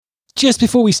Just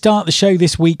before we start the show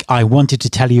this week, I wanted to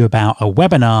tell you about a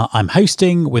webinar I'm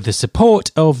hosting with the support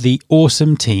of the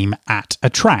awesome team at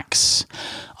Attrax.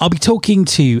 I'll be talking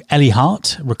to Ellie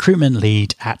Hart, recruitment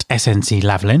lead at SNC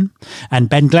Lavalin, and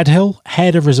Ben Gledhill,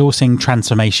 head of resourcing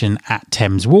transformation at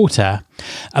Thames Water,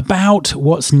 about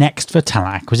what's next for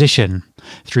talent acquisition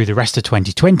through the rest of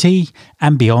 2020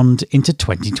 and beyond into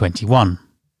 2021.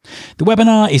 The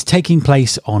webinar is taking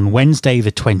place on Wednesday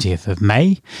the 20th of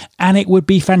May, and it would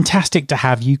be fantastic to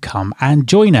have you come and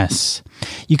join us.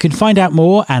 You can find out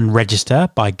more and register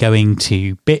by going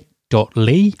to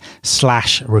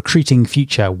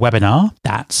bit.ly/recruitingfuturewebinar.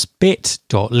 That's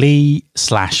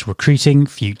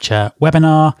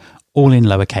bit.ly/recruitingfuturewebinar, all in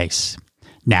lowercase.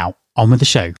 Now, on with the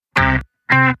show.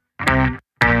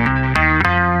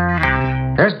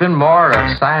 There's been more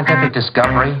of scientific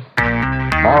discovery,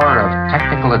 more of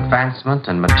technical advancement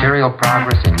and material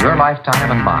progress in your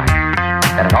lifetime and mine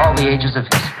than in all the ages of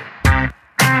history.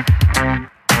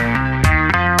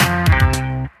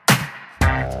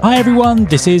 Hi everyone,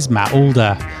 this is Matt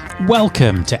Alder.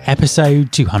 Welcome to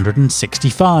episode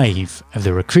 265 of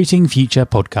the Recruiting Future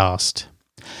podcast.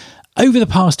 Over the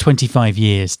past 25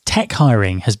 years, tech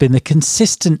hiring has been the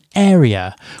consistent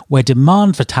area where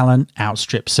demand for talent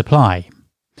outstrips supply.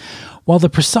 While the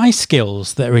precise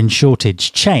skills that are in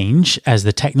shortage change as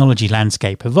the technology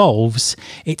landscape evolves,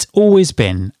 it's always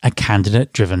been a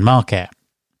candidate-driven market.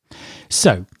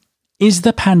 So, is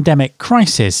the pandemic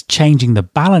crisis changing the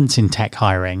balance in tech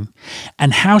hiring?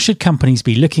 And how should companies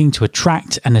be looking to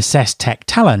attract and assess tech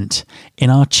talent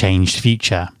in our changed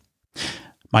future?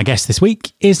 My guest this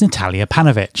week is Natalia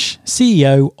Panovich,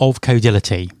 CEO of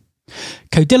Codility.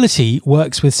 Codility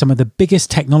works with some of the biggest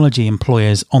technology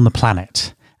employers on the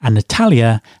planet, and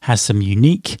Natalia has some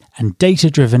unique and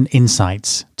data-driven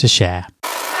insights to share.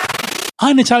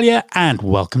 Hi, Natalia, and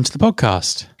welcome to the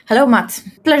podcast. Hello, Matt.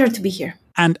 Pleasure to be here.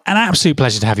 And an absolute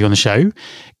pleasure to have you on the show.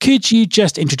 Could you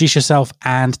just introduce yourself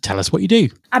and tell us what you do?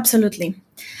 Absolutely.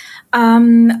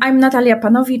 I'm Natalia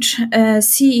Panovich,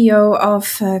 CEO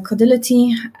of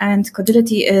Codility, and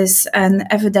Codility is an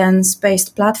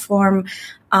evidence-based platform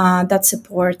that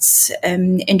supports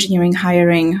engineering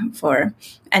hiring for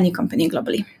any company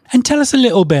globally. And tell us a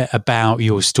little bit about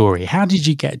your story. How did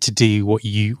you get to do what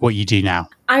you do now?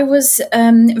 I was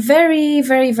very,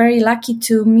 very, very lucky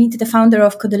to meet the founder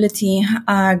of Codility,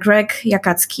 Greg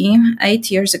Jakacki,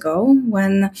 8 years ago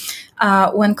when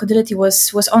Codility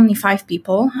was only 5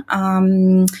 people.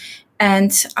 And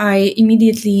I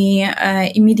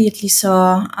immediately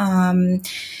saw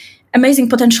amazing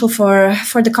potential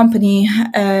for the company.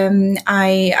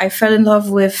 I fell in love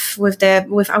with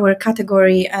our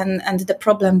category and the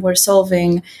problem we're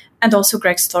solving, and also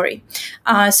Greg's story.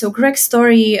 So Greg's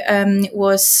story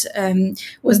was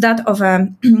that of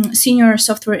a senior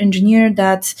software engineer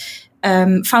that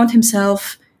found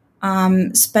himself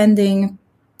spending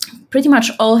pretty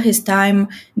much all his time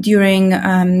during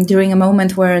a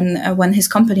moment when his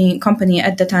company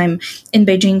at the time in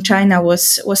Beijing, China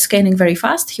was scaling very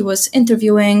fast. He was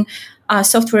interviewing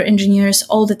software engineers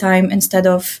all the time instead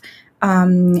of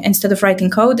writing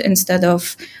code, instead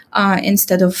of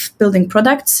building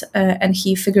products, and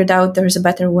he figured out there's a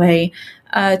better way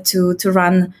to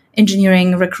run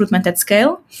engineering recruitment at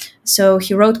scale. So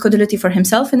he wrote Codility for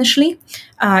himself initially.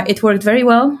 It worked very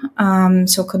well.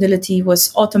 So Codility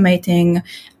was automating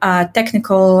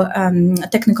technical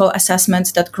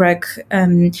assessments that Greg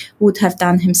would have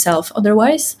done himself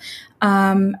otherwise.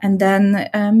 And then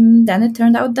it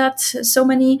turned out that so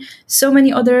many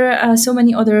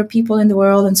other people in the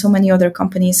world and so many other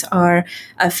companies are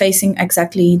facing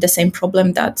exactly the same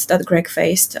problem that Greg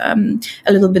faced a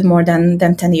little bit more than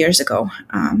 10 years ago.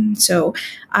 So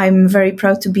I'm very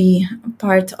proud to be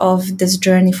part of this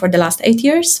journey for the last 8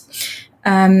 years.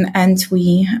 And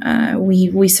we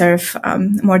serve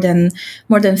more than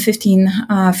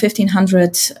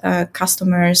 1,500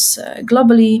 customers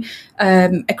globally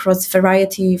across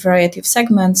variety of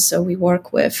segments. So we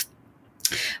work with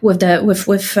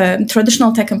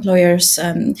traditional tech employers,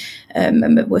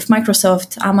 with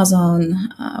Microsoft,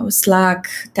 Amazon, Slack,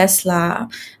 Tesla,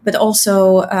 but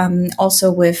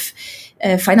also with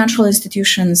financial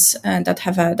institutions that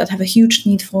have a huge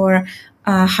need for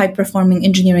high-performing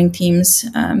engineering teams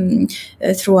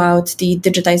throughout the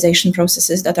digitization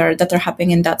processes that are happening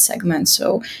in that segment.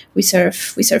 So we serve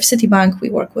Citibank.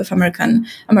 We work with American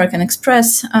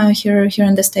Express here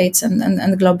in the States and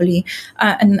globally,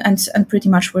 and pretty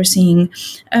much we're seeing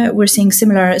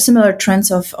similar trends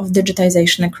of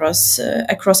digitization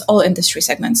across all industry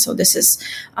segments. So this is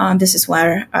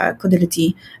where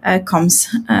Codility comes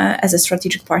as a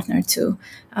strategic partner to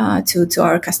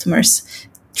our customers.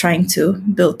 trying to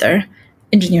build their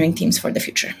engineering teams for the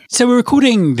future. So we're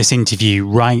recording this interview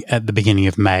right at the beginning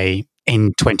of May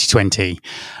in 2020.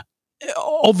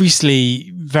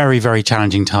 Obviously, very, very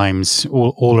challenging times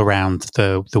all around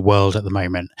the world at the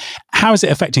moment. How is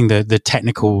it affecting the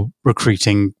technical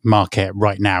recruiting market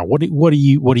right now? What are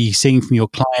you seeing from your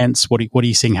clients? What are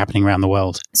you seeing happening around the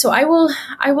world? So I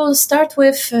will start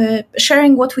with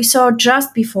sharing what we saw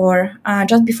just before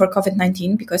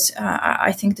COVID-19, because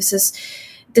I think this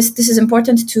is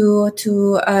important to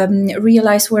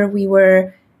realize where we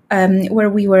were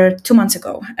 2 months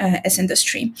ago as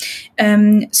industry.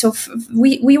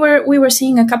 We were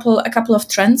seeing a couple of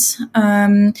trends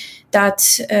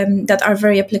that are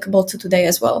very applicable to today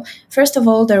as well. First of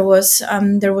all, there was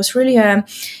really a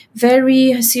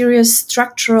very serious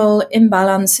structural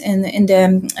imbalance in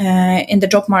the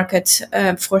job market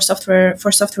for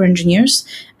software engineers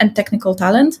and technical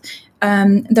talent.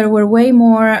 There were way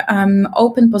more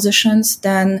open positions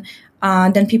than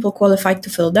people qualified to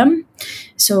fill them.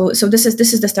 So this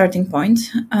is the starting point.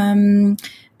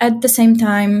 At the same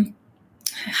time,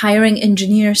 hiring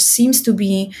engineers seems to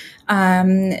be a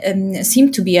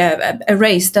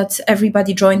race that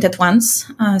everybody joined at once.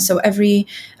 So every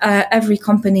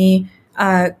company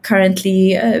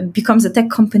currently becomes a tech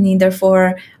company.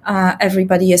 Therefore,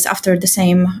 everybody is after the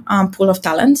same pool of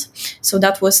talent. So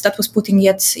that was putting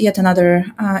yet another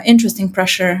interesting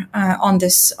pressure on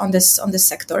this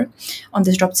sector, on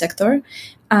this job sector.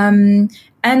 And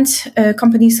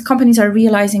companies are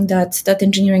realizing that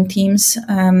engineering teams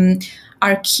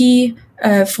are key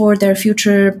for their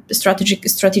future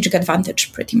strategic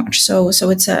advantage, pretty much. So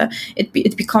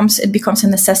it becomes a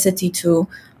necessity to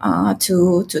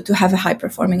have a high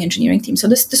performing engineering team. So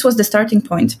this was the starting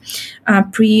point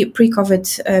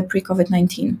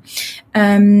pre-COVID-19.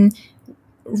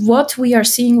 What we are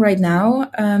seeing right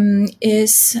now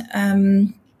is.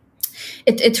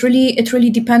 It really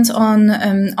depends on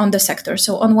the sector.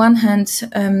 So on one hand,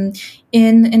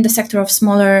 in the sector of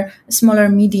smaller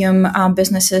medium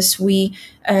businesses, we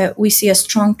see a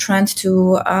strong trend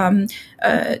to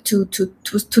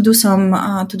do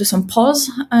some pause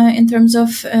in terms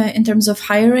of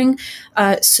hiring,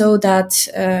 so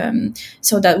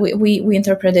that we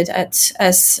interpret it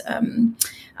as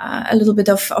a little bit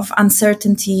of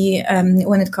uncertainty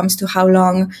when it comes to how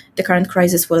long the current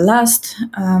crisis will last,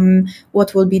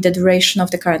 what will be the duration of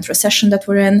the current recession that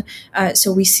we're in.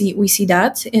 So we see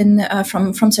that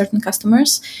from certain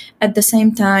customers. At the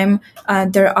same time,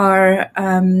 there are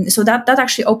so that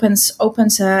actually opens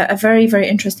a very, very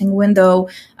interesting window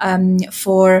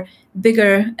for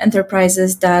bigger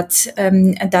enterprises that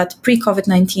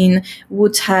pre-COVID-19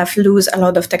 would have lose a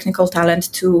lot of technical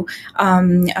talent to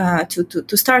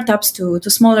startups, to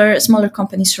smaller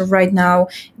companies. So right now,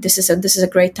 this is a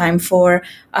great time for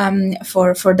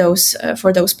those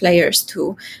players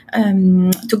to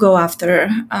go after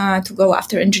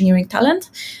engineering talent.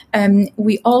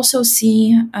 We also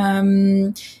see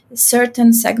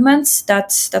certain segments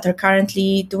that are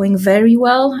currently doing very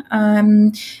well,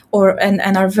 and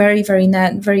are very, very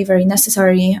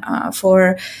necessary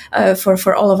for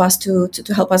all of us to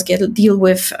help us deal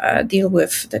with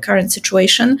the current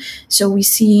situation. So we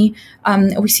see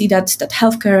that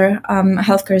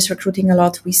healthcare is recruiting a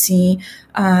lot. We see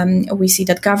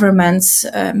that governments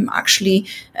actually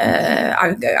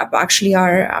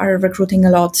are recruiting a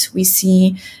lot. We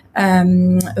see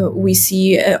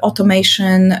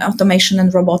automation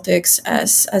and robotics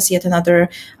as yet another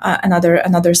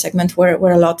segment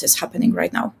where a lot is happening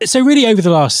right now. So really, over the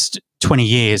last 20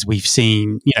 years, we've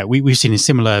seen a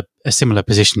similar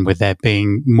position with there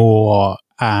being more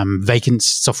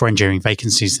software engineering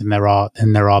vacancies than there are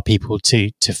people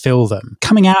to fill them.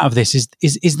 Coming out of this,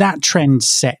 is that trend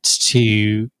set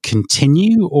to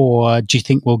continue, or do you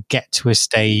think we'll get to a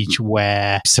stage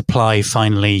where supply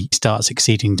finally starts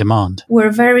exceeding demand?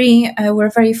 We're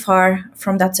very far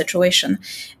from that situation.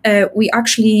 We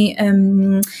actually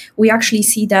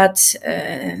see that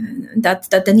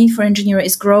the need for engineers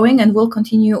is growing and will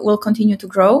continue to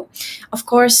grow. Of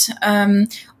course,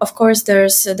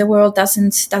 the world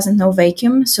doesn't know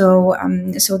vacuum. So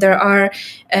there are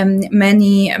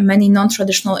many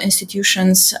non-traditional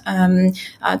institutions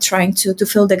trying to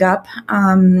fill the gap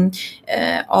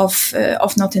of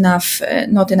not enough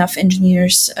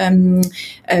engineers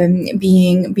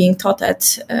being taught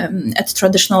at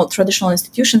traditional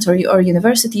institutions or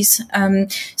universities.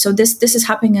 So this is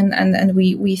happening, and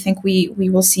we think we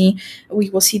will see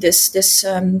this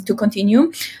to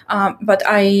continue. But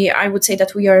I would say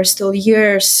that we are still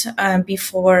years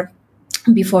before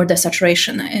the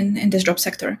saturation in this job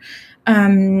sector.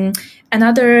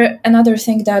 Another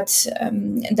thing that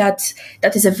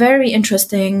is a very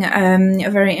interesting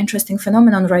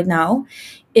phenomenon right now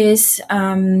is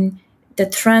the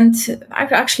trend,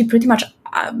 actually pretty much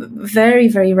very,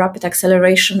 very rapid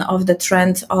acceleration of the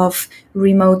trend of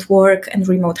remote work and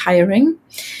remote hiring.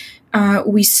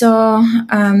 We saw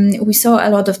a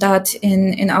lot of that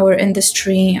in our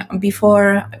industry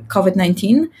before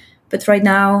COVID-19, but right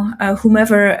now,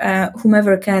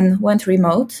 whomever can went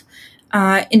remote.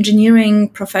 Engineering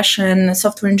profession,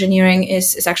 software engineering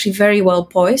is actually very well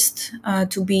poised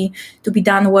to be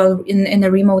done well in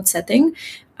a remote setting.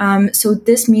 So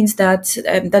this means that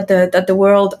the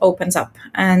world opens up,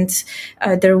 and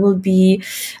there will be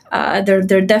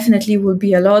there definitely will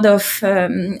be a lot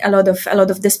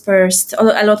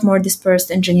more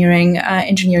dispersed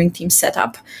engineering teams set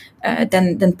up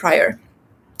than prior.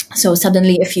 So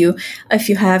suddenly, if you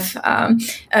have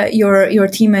your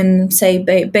team in, say,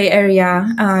 Bay Area,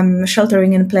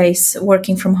 sheltering in place,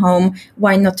 working from home,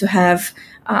 why not to have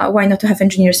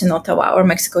engineers in Ottawa or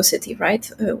Mexico City, right?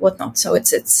 Whatnot. So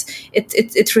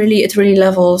it really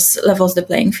levels the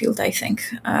playing field, I think,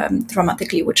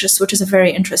 dramatically, which is a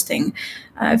very interesting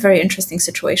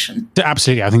situation.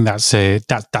 Absolutely, I think that's a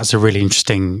really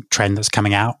interesting trend that's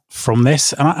coming out from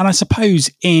this, and I suppose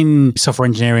in software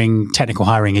engineering, technical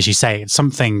hiring, as you say, it's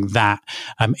something that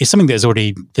is something that's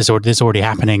already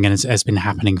happening and has been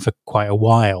happening for quite a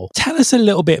while. Tell us a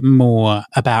little bit more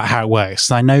about how it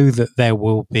works. I know that there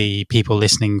will be people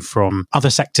listening from other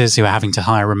sectors who are having to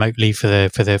hire remotely for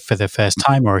the first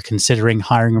time or are considering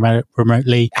hiring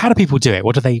remotely. How do people do it?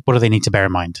 What do they need to bear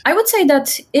in mind? I would say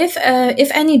that if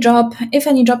any job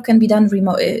can be done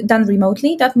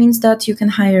remotely, that means that you can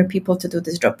hire people to do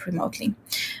this job remotely.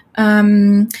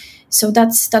 So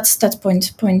that's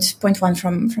point one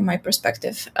from my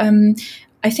perspective.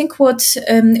 I think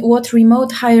what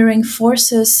remote hiring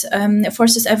forces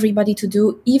everybody to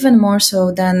do, even more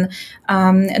so than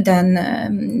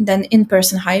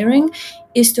in-person hiring,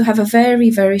 is to have a very,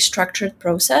 very structured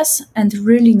process and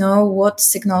really know what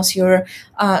signals you're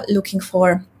looking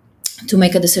for to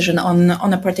make a decision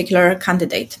on a particular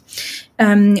candidate.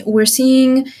 We're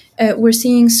seeing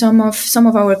some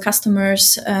of our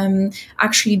customers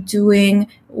actually doing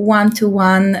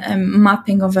one-to-one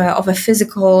mapping of a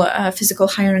physical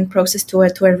hiring process to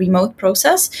a remote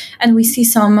process, and we see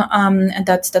some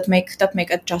that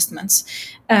make adjustments.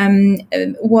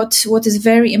 What is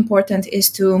very important is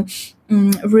to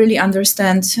really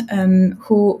understand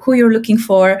who you're looking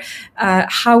for.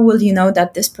 How will you know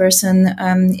that this person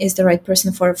is the right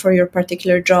person for your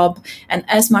particular job? And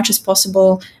as much as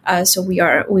possible, so we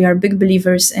are big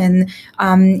believers in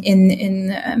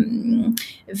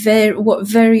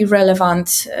very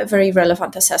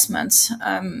relevant assessments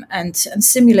and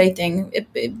simulating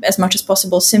as much as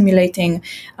possible,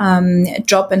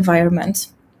 job environment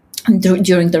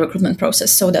during the recruitment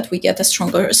process, so that we get a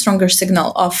stronger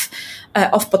signal of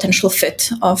potential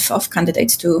fit of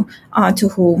candidates to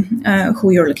who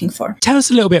you're looking for. Tell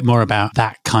us a little bit more about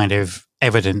that kind of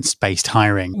evidence-based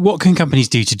hiring. What can companies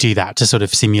do to do that, to sort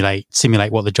of simulate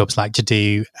what the job's like to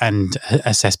do and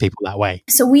assess people that way?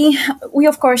 So we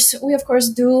of course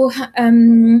do.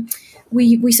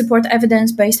 We support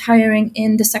evidence-based hiring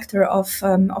in the sector of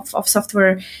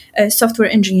software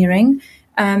engineering.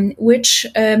 Which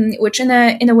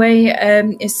in a way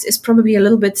is probably a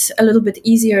little bit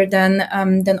easier than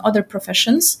other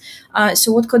professions.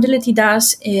 So what Codility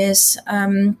does is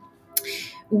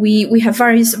we have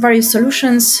various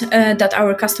solutions that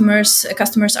our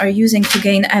customers are using to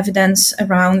gain evidence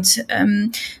around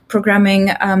programming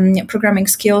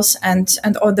skills and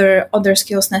other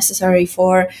skills necessary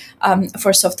for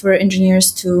software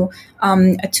engineers to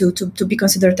be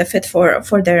considered a fit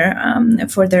for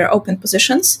their open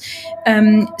positions.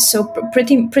 So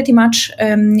pretty much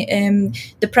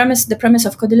the premise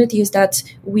of Codility is that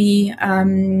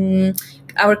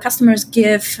our customers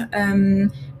give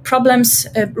problems,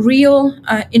 real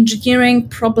engineering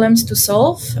problems to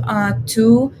solve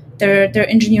to their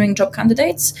engineering job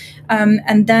candidates,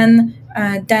 and then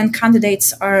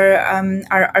candidates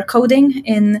are coding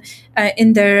in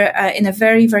a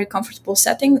very, very comfortable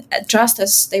setting, just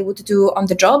as they would do on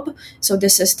the job. So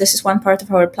this is one part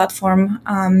of our platform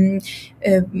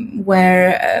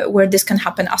where this can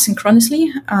happen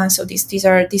asynchronously. So these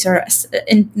are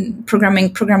in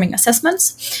programming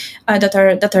assessments that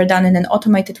are done in an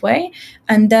automated way.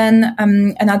 And then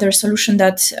another solution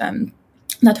that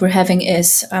we're having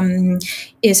is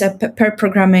a pair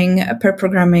programming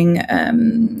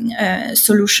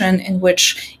solution in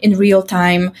which in real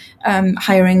time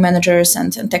hiring managers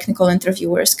and technical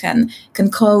interviewers can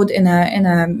code in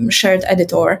a shared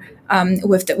editor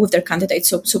with their candidates.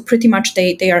 So pretty much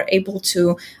they are able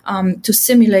to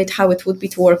simulate how it would be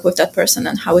to work with that person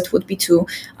and how it would be to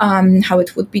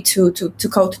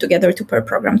code together, to pair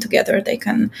program together. They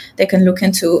can look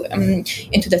into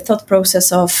the thought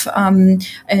process of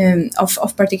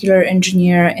particular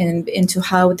engineer and into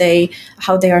how they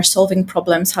are solving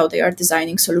problems, how they are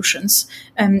designing solutions.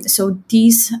 So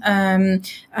these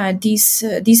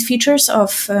features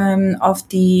of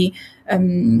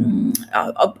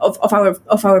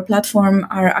our platform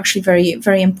are actually very,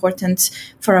 very important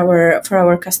for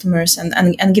our customers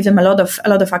and give them a lot of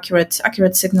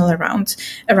accurate signal around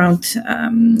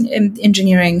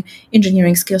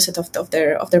engineering skill set of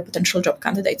their potential job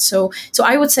candidates. So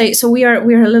I would say, so we are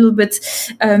a little bit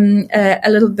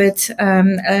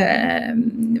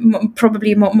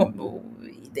probably more.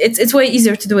 It's way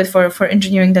easier to do it for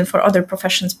engineering than for other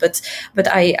professions, but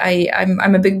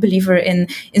I'm a big believer in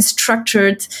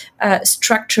structured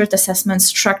assessments,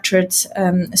 structured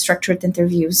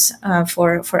interviews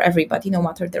for everybody, no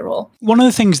matter their role. One of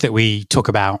the things that we talk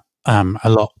about a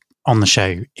lot on the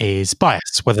show is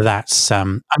bias, whether that's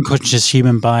unconscious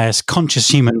human bias, conscious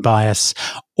human bias,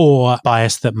 or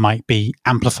bias that might be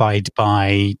amplified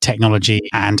by technology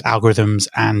and algorithms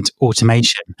and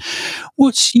automation.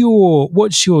 What's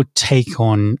your take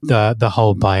on the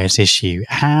whole bias issue?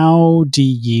 How do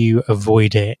you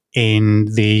avoid it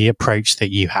in the approach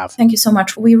that you have? Thank you so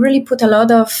much. We really put a lot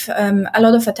of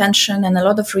attention and a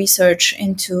lot of research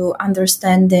into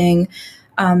understanding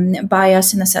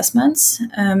bias in assessments.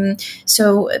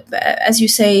 So, as you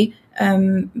say,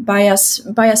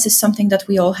 bias is something that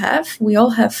we all have. We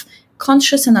all have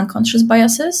conscious and unconscious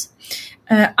biases.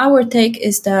 Our take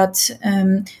is that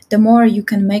the more you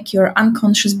can make your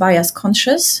unconscious bias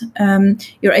conscious,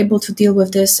 you're able to deal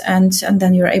with this, and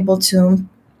then you're able to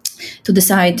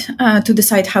decide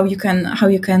how you can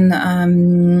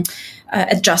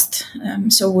adjust.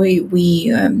 So we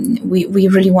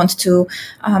really want to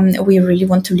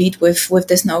lead with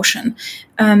this notion.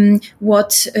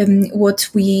 What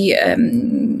we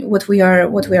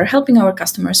are helping our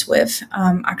customers with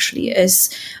actually is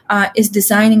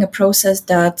designing a process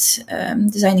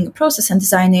and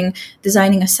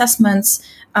designing assessments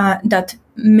that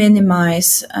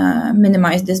minimize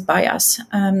this bias.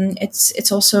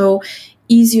 It's also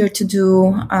easier to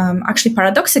do. Actually,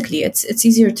 paradoxically, it's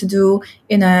easier to do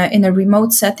in a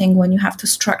remote setting when you have to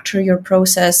structure your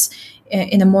process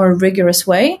in a more rigorous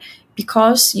way,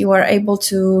 because you are able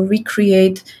to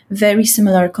recreate very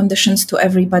similar conditions to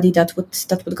everybody that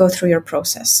would go through your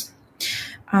process.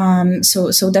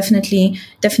 So definitely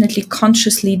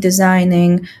consciously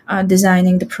designing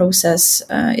the process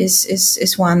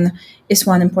is one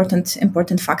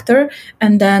important factor,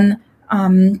 and then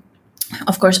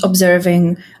of course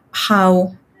observing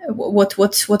what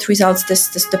results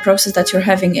the process that you're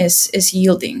having is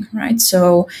yielding, right?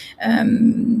 So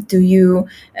do you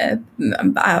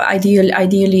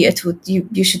ideally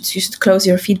you should close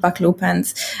your feedback loop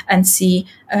and see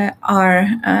are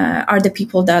the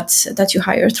people that you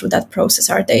hire through that process,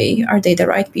 are they the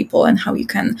right people, and how you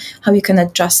can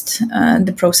adjust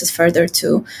the process further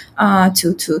to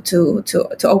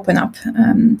open up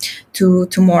to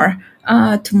more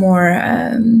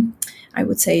I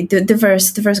would say the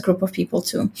diverse group of people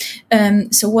too.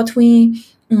 So what we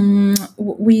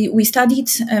studied,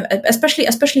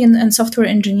 especially in software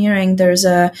engineering, there's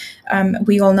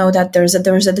we all know that there's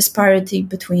a disparity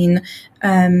between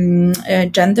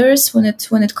genders when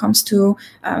it comes to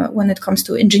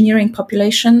engineering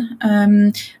population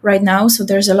right now. So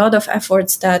there's a lot of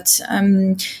efforts that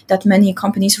many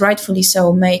companies, rightfully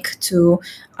so, make to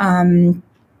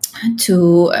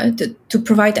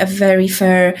provide a very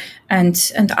fair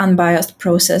and unbiased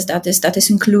process that is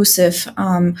inclusive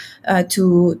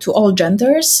to all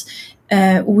genders.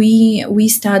 We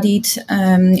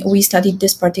studied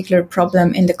this particular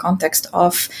problem in the context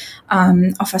of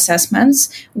assessments.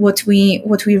 What we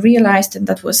realized, and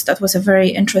that was a very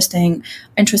interesting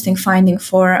finding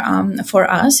for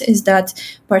us, is that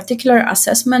particular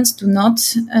assessments do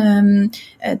not.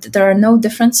 There are no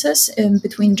differences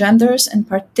between genders in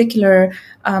particular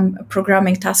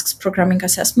programming tasks, programming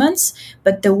assessments,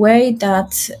 but the way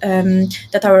that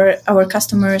our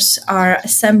customers are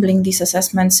assembling these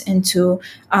assessments into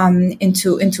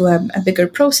a bigger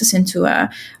process, into a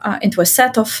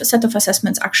set of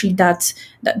assessments, actually that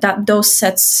those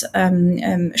sets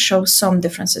show some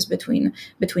differences between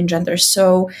genders.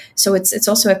 So it's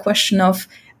also a question of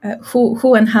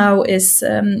who and how is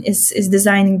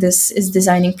designing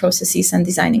processes and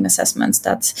designing assessments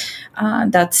that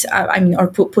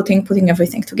putting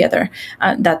everything together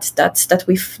that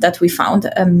we found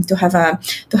to have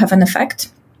an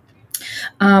effect.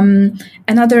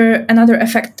 Another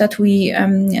effect that we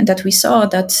saw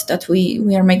that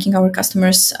we are making our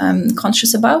customers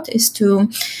conscious about is to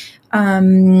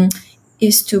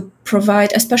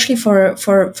provide, especially for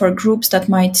groups that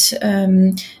might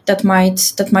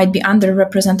be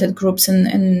underrepresented groups,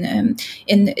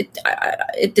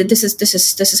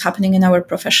 this is happening in our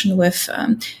profession with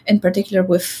in particular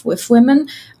with women.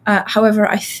 However,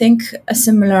 I think a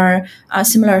similar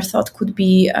thought could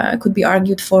be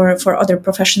argued for other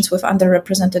professions with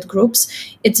underrepresented groups.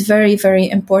 It's very, very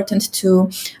important to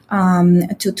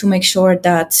make sure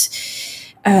that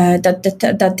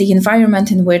the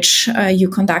environment in which you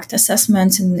conduct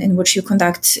assessments and in which you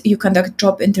conduct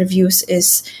job interviews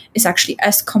is actually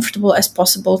as comfortable as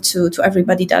possible to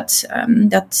everybody that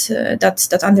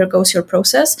undergoes your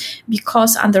process,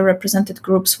 because underrepresented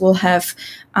groups will have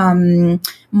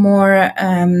more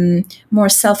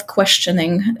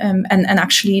self-questioning and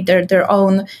actually their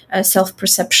own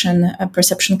self-perception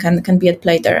can be at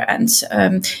play there and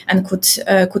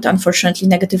could unfortunately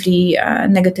negatively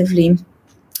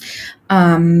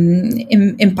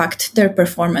impact their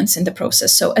performance in the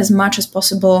process. So as much as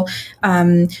possible,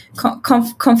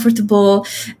 comfortable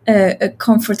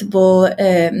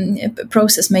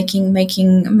process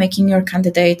making your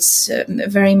candidates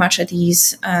very much at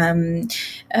ease.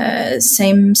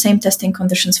 Same testing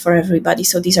conditions for everybody.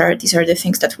 So these are the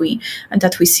things that we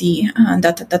see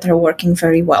that are working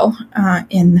very well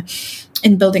in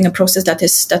building a process that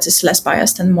is less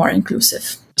biased and more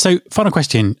inclusive. So, final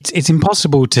question. It's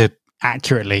impossible to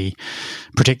accurately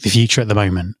predict the future at the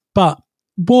moment, but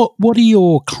what are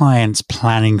your clients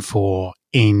planning for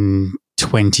in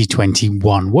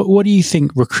 2021? What do you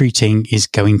think recruiting is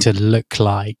going to look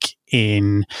like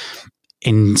in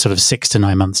sort of 6 to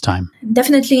 9 months' time?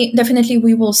 Definitely,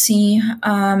 we will see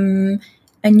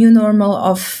a new normal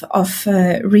of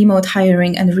remote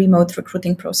hiring and remote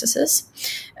recruiting processes.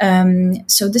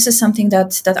 So this is something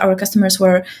that our customers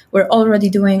were already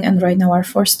doing and right now are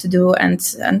forced to do, and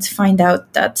find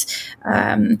out that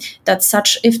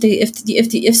such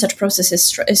if such process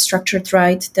is structured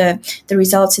right, the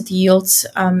results it yields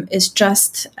is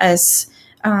just as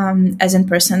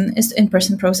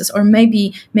in-person process, or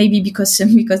maybe because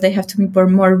they have to be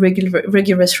more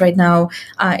rigorous right now,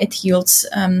 it yields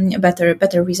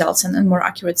better results and more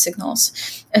accurate signals.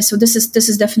 So this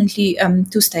is definitely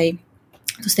to stay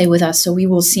with us. So we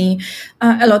will see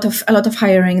a lot of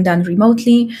hiring done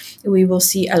remotely. We will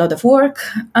see a lot of work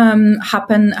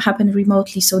happen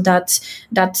remotely. So that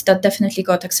definitely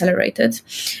got accelerated.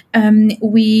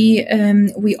 We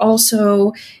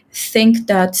also think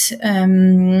that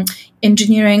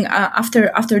engineering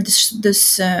after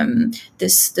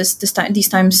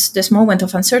this moment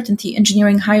of uncertainty,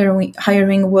 engineering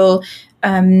hiring will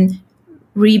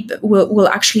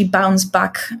actually bounce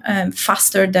back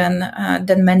faster than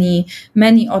many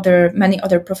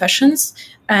other professions,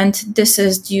 and this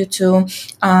is due to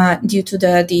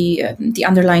the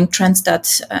underlying trends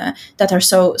that are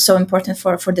so important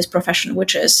for this profession,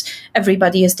 which is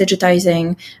everybody is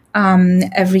digitizing.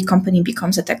 Every company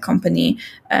becomes a tech company.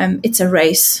 It's a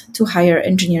race to hire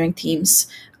engineering teams,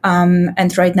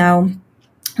 and right now,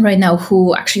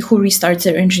 who restarts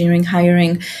their engineering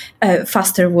hiring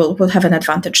faster will have an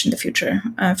advantage in the future,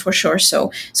 for sure.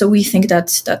 So we think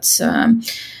that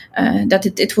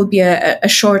it will be a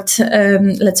short,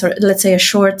 let's say a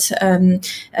short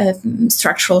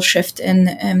structural shift in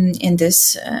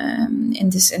this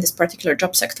particular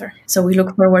job sector. So we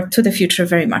look forward to the future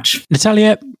very much.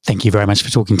 Natalia, thank you very much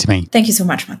for talking to me. Thank you so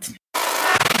much, Matt.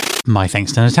 My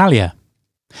thanks to Natalia.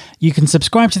 You can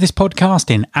subscribe to this podcast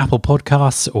in Apple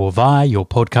Podcasts or via your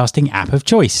podcasting app of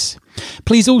choice.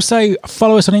 Please also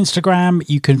follow us on Instagram.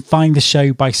 You can find the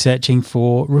show by searching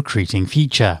for Recruiting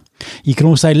Future. You can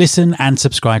also listen and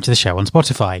subscribe to the show on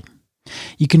Spotify.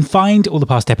 You can find all the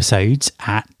past episodes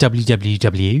at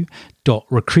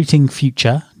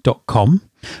www.recruitingfuture.com.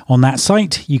 On that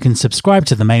site, you can subscribe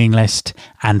to the mailing list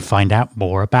and find out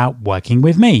more about working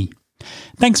with me.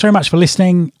 Thanks very much for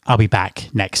listening. I'll be back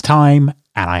next time,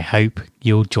 and I hope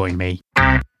you'll join me.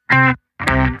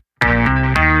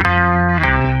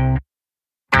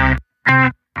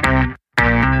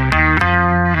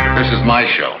 This is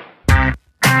my show.